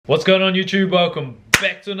What's going on YouTube? Welcome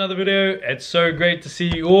back to another video. It's so great to see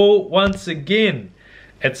you all once again.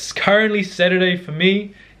 It's currently Saturday for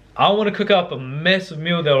me. I want to cook up a massive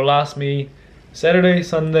meal that will last me Saturday,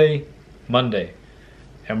 Sunday, Monday.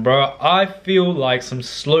 And bro, I feel like some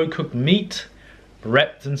slow cooked meat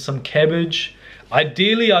wrapped in some cabbage.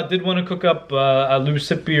 Ideally, I did want to cook up a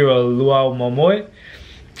lusipi or a luau mamoi.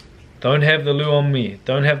 Don't have the lu on me.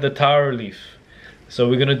 Don't have the taro leaf. So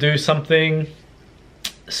we're going to do something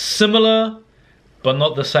similar but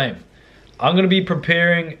not the same. I'm going to be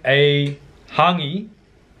preparing a hāngī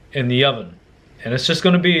in the oven, and it's just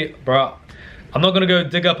going to be, bro, I'm not going to go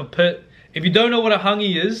dig up a pit. If you don't know what a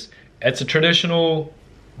hāngī is, it's a traditional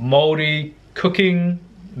Māori cooking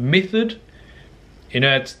method. You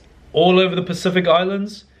know, it's all over the Pacific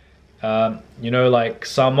Islands. You know, like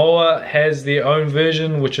Samoa has their own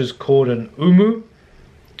version, which is called an umu.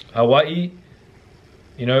 Hawaii,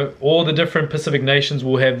 you know, all the different Pacific nations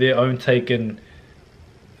will have their own take in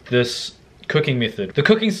this cooking method. The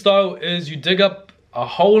cooking style is you dig up a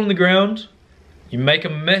hole in the ground, you make a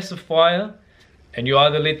massive fire, and you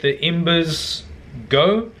either let the embers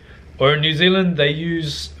go, or in New Zealand they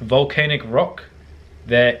use volcanic rock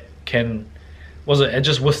that can, it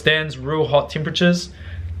just withstands real hot temperatures.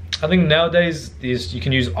 I think nowadays you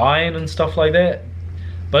can use iron and stuff like that.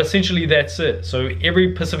 But essentially that's it. So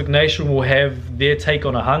every Pacific nation will have their take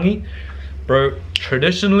on a hāngī. Bro,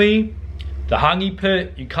 traditionally, the hāngī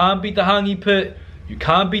pit, you can't beat the hāngī pit, you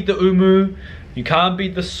can't beat the umu, you can't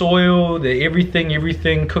beat the soil, the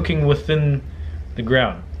everything cooking within the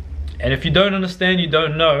ground. And if you don't understand, you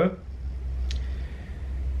don't know,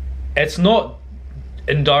 it's not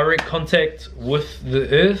in direct contact with the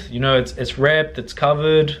earth. You know, it's wrapped, it's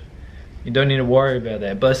covered. You don't need to worry about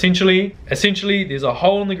that. But essentially there's a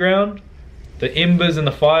hole in the ground, the embers and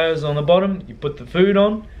the fires on the bottom, you put the food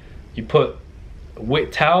on, you put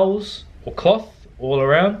wet towels or cloth all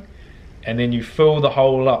around, and then you fill the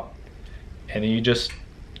hole up, and then you just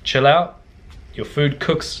chill out. Your food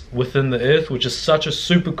cooks within the earth, which is such a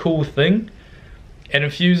super cool thing, and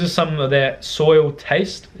infuses some of that soil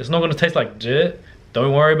taste. It's not going to taste like dirt,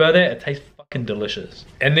 don't worry about that, it tastes fucking delicious.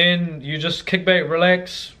 And then you just kick back,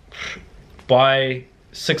 relax. By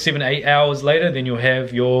 6, 7, 8 hours later, then you'll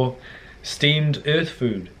have your steamed earth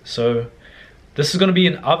food. So this is going to be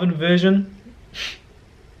an oven version.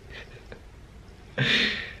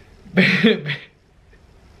 Because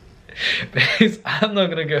I'm not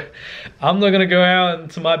gonna go out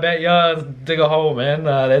into my backyard and dig a hole, man.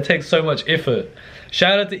 That takes so much effort.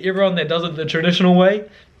 Shout out to everyone that does it the traditional way.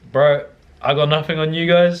 Bro, I got nothing on you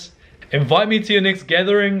guys. Invite me to your next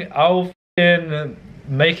gathering, I'll f***ing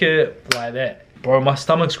make it like that. Bro, my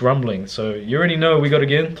stomach's grumbling, so you already know we gotta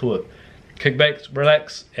get into it. Kick back,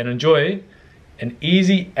 relax, and enjoy an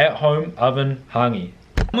easy at-home oven hāngī.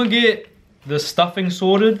 I'm gonna get the stuffing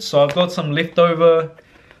sorted. So I've got some leftover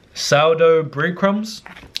sourdough breadcrumbs.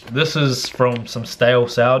 This is from some stale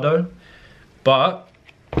sourdough, but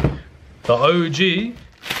the OG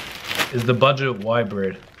is the budget white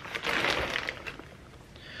bread.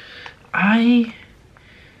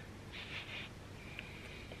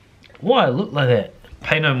 Why it look like that?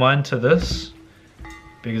 Pay no mind to this,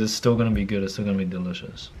 because it's still gonna be good, it's still gonna be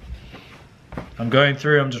delicious. I'm going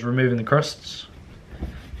through, I'm just removing the crusts.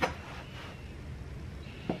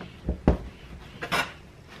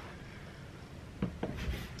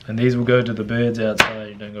 And these will go to the birds outside,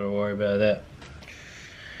 you don't gotta worry about that.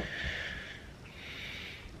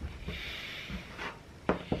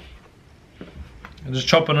 I'm just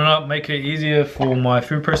chopping it up, make it easier for my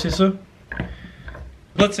food processor.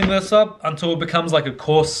 Blitzing this up until it becomes like a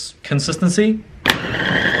coarse consistency. Oh,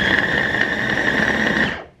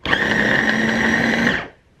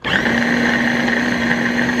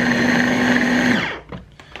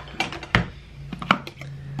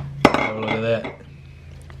 look at that.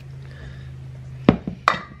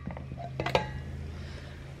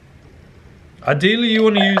 Ideally you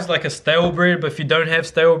want to use like a stale bread, but if you don't have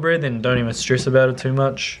stale bread, then don't even stress about it too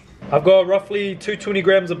much. I've got roughly 220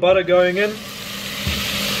 grams of butter going in.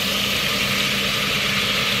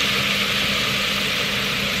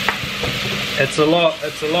 It's a lot,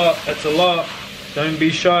 it's a lot, it's a lot. Don't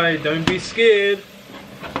be shy, don't be scared.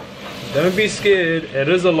 Don't be scared, it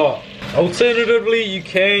is a lot. Alternatively, you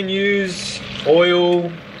can use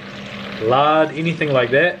oil, lard, anything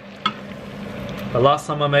like that. The last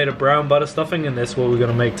time I made a brown butter stuffing, and that's what we're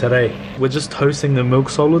gonna make today. We're just toasting the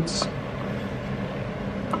milk solids,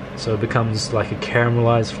 so it becomes like a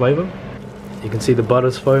caramelized flavor. You can see the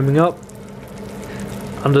butter's foaming up.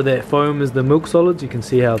 Under that foam is the milk solids, you can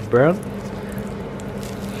see how it's brown.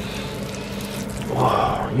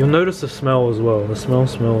 Oh, You'll notice the smell as well. The smell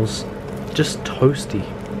smells just toasty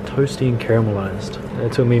and caramelized.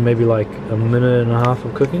 It took me maybe like a minute and a half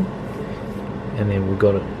of cooking, and then we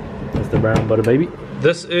got it. That's the brown butter, baby.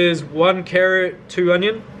 This is 1 carrot, 2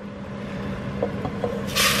 onion,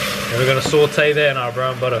 and we're gonna saute that in our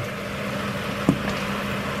brown butter.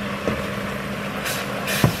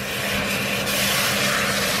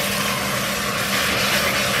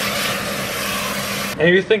 And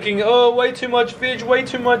you're thinking, oh, way too much veg, way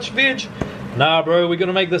too much veg. Nah, bro, we're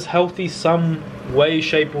gonna make this healthy some way,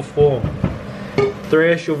 shape, or form.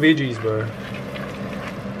 Thrash your veggies, bro.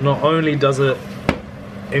 Not only does it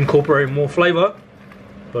incorporate more flavor,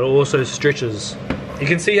 but it also stretches. You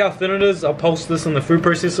can see how thin it is. I'll pulse this in the food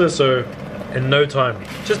processor, so in no time.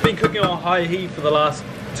 Just been cooking on high heat for the last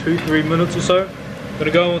 2-3 minutes or so. Gonna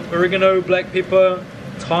go in with oregano, black pepper,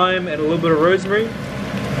 thyme, and a little bit of rosemary.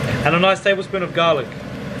 And a nice tablespoon of garlic.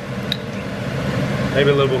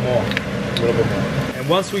 Maybe a little bit more. And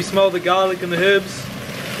once we smell the garlic and the herbs,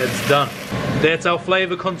 it's done. That's our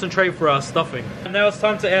flavor concentrate for our stuffing. And now it's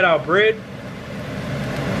time to add our bread.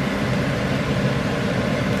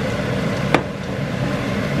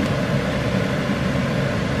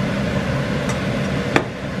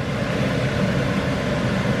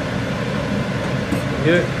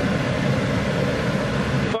 Yeah.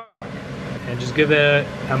 And just give that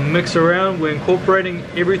a mix around. We're incorporating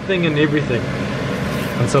everything and everything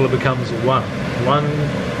until it becomes one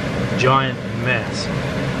giant mass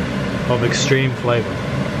of extreme flavor.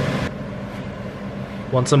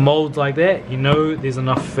 Once it molds like that, you know there's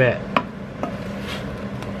enough fat.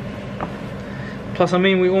 Plus, I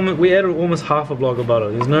mean, we added almost half a block of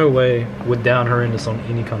butter. There's no way we're down horrendous on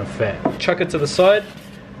any kind of fat. Chuck it to the side.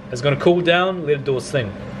 It's gonna cool down, let it do its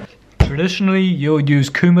thing. Traditionally, you'll use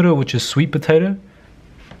kumara, which is sweet potato.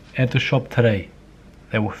 At the shop today,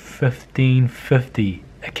 they were $15.50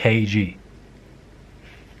 a kg.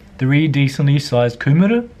 3 decently sized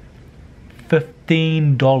kumara,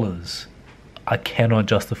 $15. I cannot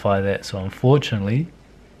justify that, so unfortunately,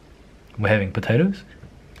 we're having potatoes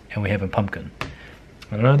and we're having pumpkin.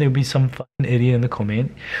 I know there'll be some fucking idiot in the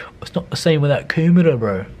comment. It's not the same without kumara,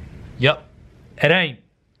 bro. Yup, it ain't.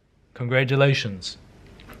 Congratulations.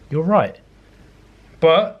 You're right.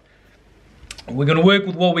 But we're gonna work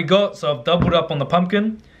with what we got, so I've doubled up on the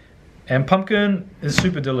pumpkin, and pumpkin is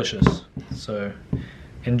super delicious, so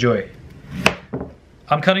enjoy.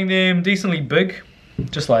 I'm cutting them decently big,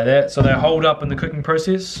 just like that, so they hold up in the cooking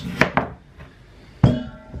process.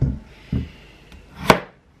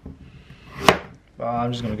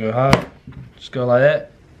 I'm just gonna go hard, just go like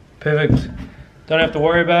that. Perfect. Don't have to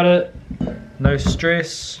worry about it, no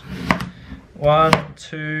stress. 1,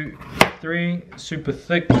 2, 3, super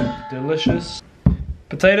thick, delicious.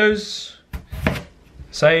 Potatoes,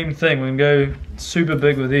 same thing, we can go super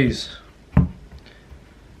big with these.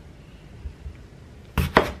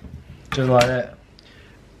 Just like that.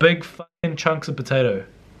 Big fucking chunks of potato.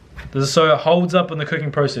 This is so it holds up in the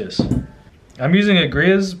cooking process. I'm using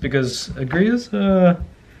agrias because agrias,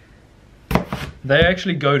 they're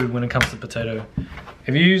actually goated when it comes to potato.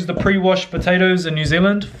 If you use the pre-washed potatoes in New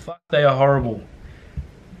Zealand, fuck, they are horrible.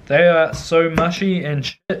 They are so mushy and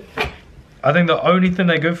shit. I think the only thing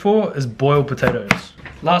they're good for is boiled potatoes.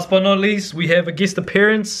 Last but not least, we have a guest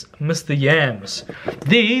appearance, Mr. Yams.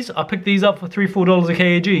 These, I picked these up for $3-4 a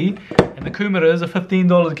kg, and the kumaras are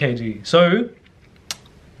 $15 a kg. So,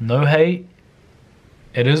 no hate.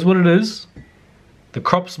 It is what it is. The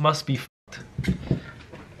crops must be fucked.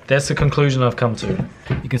 That's the conclusion I've come to.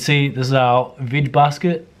 You can see this is our veg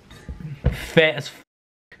basket. Fat as f,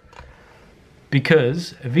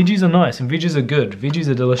 because veggies are nice and veggies are good. Veggies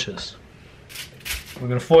are delicious. We're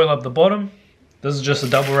gonna foil up the bottom. This is just a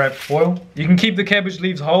double wrap foil. You can keep the cabbage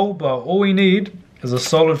leaves whole, but all we need is a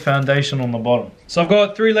solid foundation on the bottom. So I've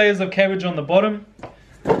got 3 layers of cabbage on the bottom.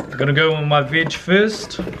 I'm gonna go with my veg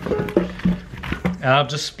first. And I've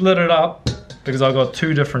just split it up because I've got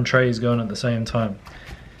 2 different trays going at the same time.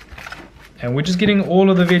 And we're just getting all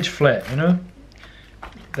of the veg flat, you know?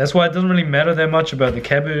 That's why it doesn't really matter that much about the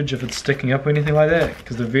cabbage if it's sticking up or anything like that,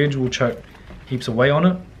 because the veg will chuck heaps of weight on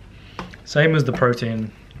it. Same as the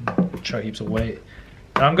protein, chuck heaps of weight.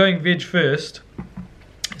 And I'm going veg first,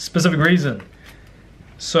 specific reason.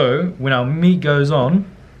 So when our meat goes on,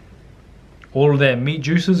 all of that meat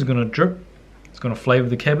juices are gonna drip. It's gonna flavor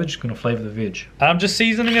the cabbage, it's gonna flavor the veg. And I'm just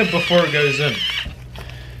seasoning it before it goes in.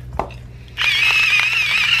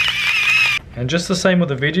 And just the same with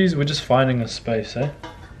the veggies, we're just finding a space, eh?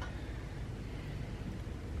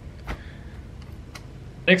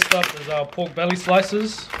 Next up is our pork belly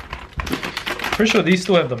slices. Pretty sure these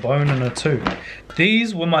still have the bone in it too.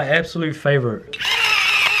 These were my absolute favorite.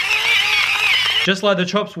 Just like the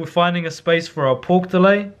chops, we're finding a space for our pork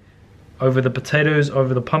fillet over the potatoes,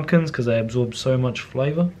 over the pumpkins, because they absorb so much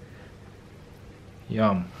flavor.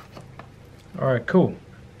 Yum. Alright, cool.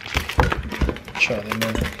 Try them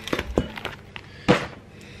in.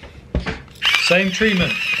 Same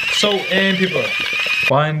treatment. Salt and pepper.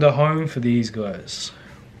 Find a home for these guys.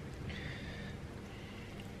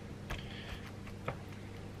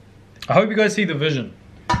 I hope you guys see the vision.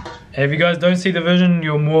 And if you guys don't see the vision,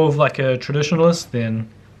 you're more of like a traditionalist, then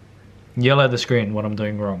yell at the screen what I'm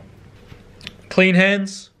doing wrong. Clean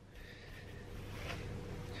hands.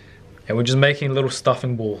 And we're just making little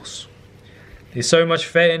stuffing balls. There's so much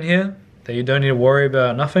fat in here that you don't need to worry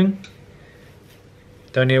about nothing.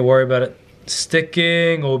 Don't need to worry about it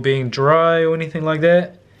sticking or being dry or anything like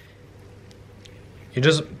that. You're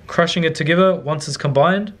just crushing it together. Once it's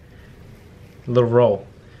combined, a little roll.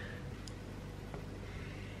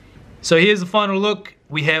 So here's the final look.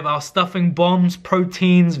 We have our stuffing bombs,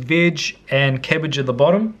 proteins, veg, and cabbage at the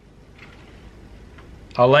bottom.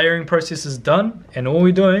 Our layering process is done, and all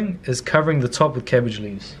we're doing is covering the top with cabbage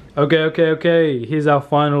leaves. Okay. Here's our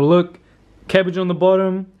final look. Cabbage on the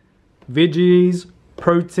bottom, veggies,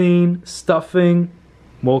 protein, stuffing,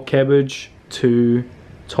 more cabbage to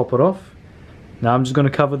top it off. Now I'm just going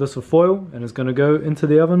to cover this with foil, and it's going to go into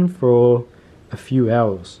the oven for a few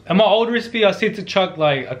hours. In my old recipe, I said to chuck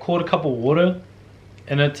like a quarter cup of water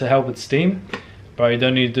in it to help it steam, but you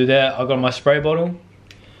don't need to do that. I got my spray bottle.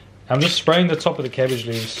 I'm just spraying the top of the cabbage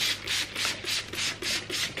leaves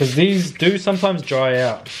because these do sometimes dry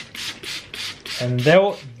out, and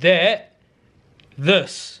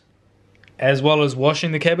this, as well as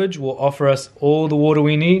washing the cabbage, will offer us all the water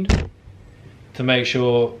we need to make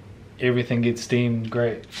sure everything gets steamed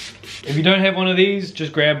great. If you don't have one of these,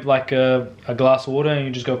 just grab like a glass of water and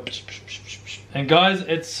you just go psh, psh, psh, psh, psh. And guys,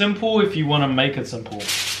 it's simple if you want to make it simple.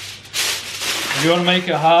 If you want to make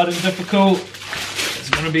it hard and difficult, it's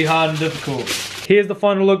going to be hard and difficult. Here's the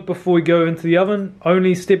final look before we go into the oven.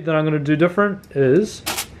 Only step that I'm going to do different is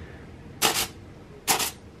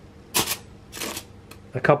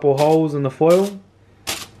a couple holes in the foil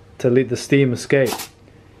to let the steam escape.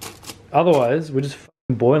 Otherwise, we're just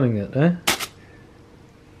boiling it, eh?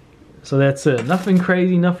 So that's it. Nothing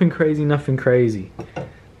crazy, nothing crazy, nothing crazy.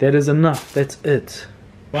 That is enough. That's it.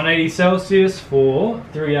 180 Celsius for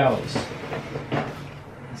 3 hours.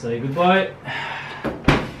 Say goodbye.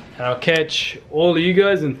 And I'll catch all of you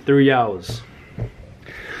guys in 3 hours.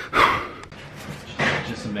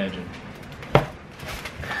 Just imagine.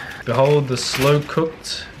 Behold the slow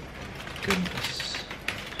cooked goodness.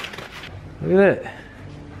 Look at that.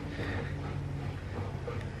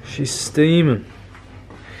 She's steaming.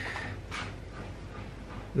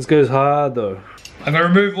 This goes hard though. I'm gonna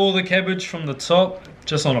remove all the cabbage from the top,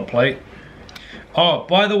 just on a plate. Oh,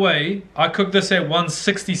 by the way, I cooked this at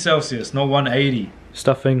 160 Celsius, not 180.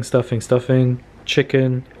 Stuffing,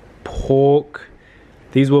 chicken, pork.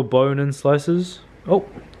 These were bone-in slices. Oh,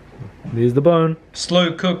 there's the bone.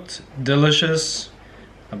 Slow cooked, delicious.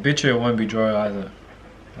 I bet you it won't be dry either.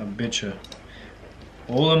 I bet you.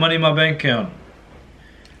 All the money in my bank account.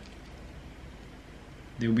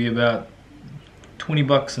 There'll be about 20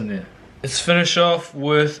 bucks in there. Let's finish off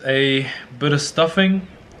with a bit of stuffing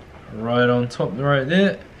right on top right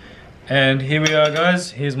there. And here we are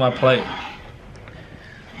guys, here's my plate.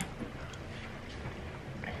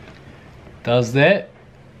 Does that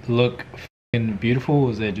look f***ing beautiful,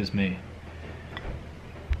 or is that just me?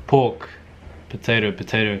 Pork, potato,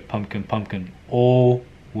 pumpkin, all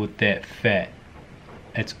with that fat.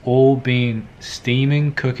 It's all been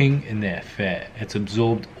steaming, cooking in that fat. It's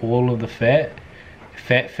absorbed all of the fat.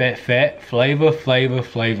 Fat,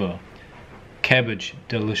 flavor. Cabbage,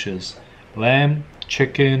 delicious. Lamb,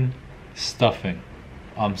 chicken, stuffing.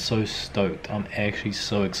 I'm so stoked. I'm actually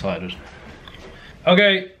so excited.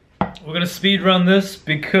 Okay, we're gonna speed run this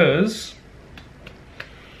because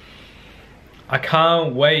I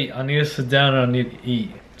can't wait. I need to sit down and I need to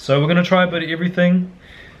eat. So we're gonna try a bit of everything.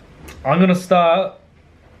 I'm gonna start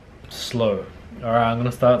slow. Alright, I'm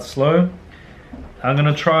gonna start slow. I'm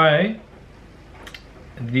gonna try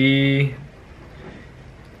the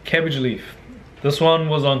cabbage leaf. This one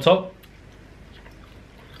was on top.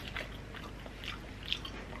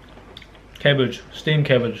 Cabbage, steamed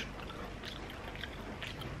cabbage.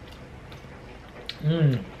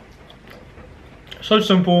 So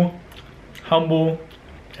simple, humble,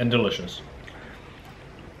 and delicious.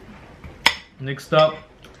 Next up,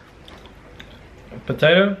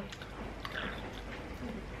 potato.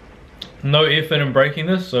 No effort in breaking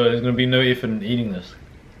this, so there's going to be no effort in eating this.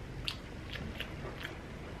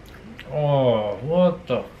 Oh, what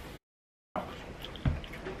the f***?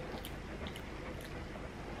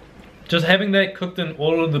 just having that cooked in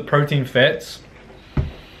all of the protein fats,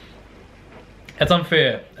 that's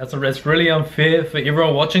unfair. That's really unfair for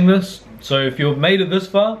everyone watching this. So if you've made it this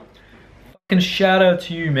far, fucking shout out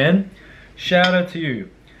to you, man. Shout out to you.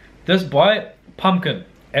 This bite, pumpkin,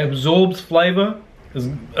 absorbs flavor,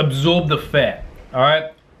 absorb the fat.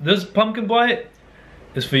 Alright, this pumpkin bite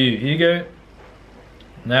is for you. Here you go.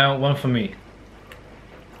 Now one for me.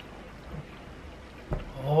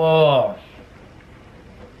 Oh,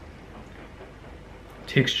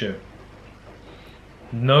 texture,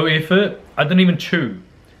 no effort. I didn't even chew.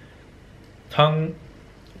 Tongue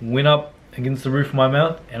went up against the roof of my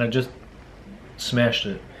mouth and I just smashed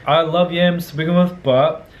it. I love yams to begin with,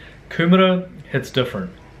 but kumara hits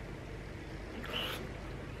different.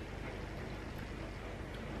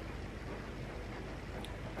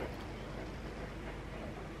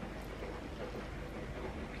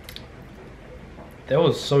 That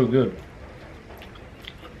was so good.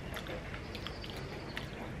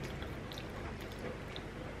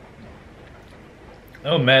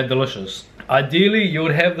 Oh, mad delicious. Ideally, you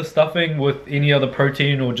would have the stuffing with any other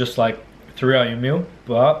protein or just like throughout your meal,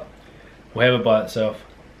 but we'll have it by itself.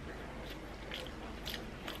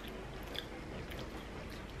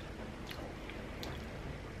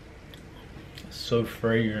 So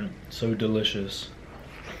fragrant, so delicious.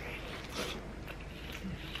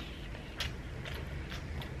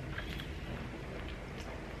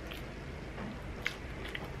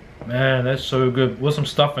 Man, that's so good. With some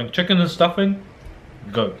stuffing. Chicken and stuffing,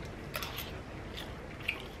 go.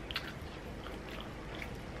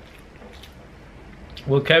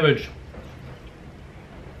 With cabbage.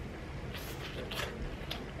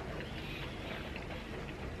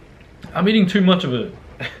 I'm eating too much of it.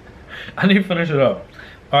 I need to finish it up.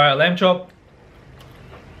 Alright, lamb chop.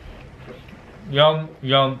 Yum,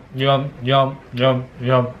 yum, yum, yum, yum,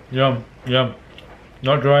 yum, yum, yum.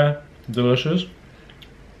 Not dry, delicious.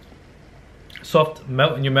 Soft,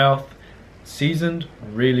 melt in your mouth, seasoned,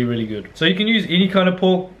 really, really good. So you can use any kind of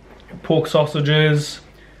pork sausages,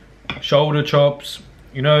 shoulder chops.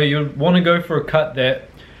 You know, you want to go for a cut that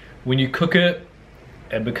when you cook it,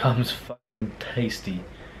 it becomes fucking tasty.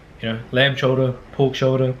 You know, lamb shoulder,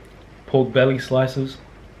 pork belly slices.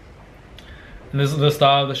 And this is the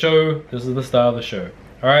star of the show. This is the star of the show.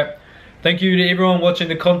 Alright, thank you to everyone watching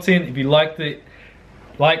the content. If you liked it,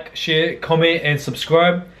 like, share, comment, and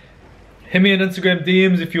subscribe. Hit me on Instagram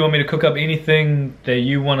DMs if you want me to cook up anything that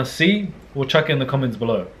you want to see, or chuck it in the comments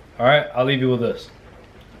below. Alright, I'll leave you with this.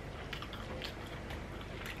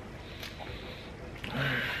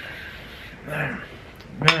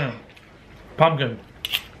 Pumpkin.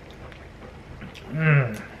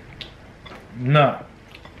 Nah.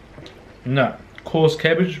 Coarse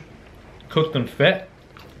cabbage, cooked in fat.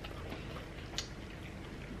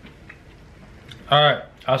 Alright,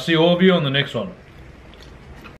 I'll see all of you on the next one.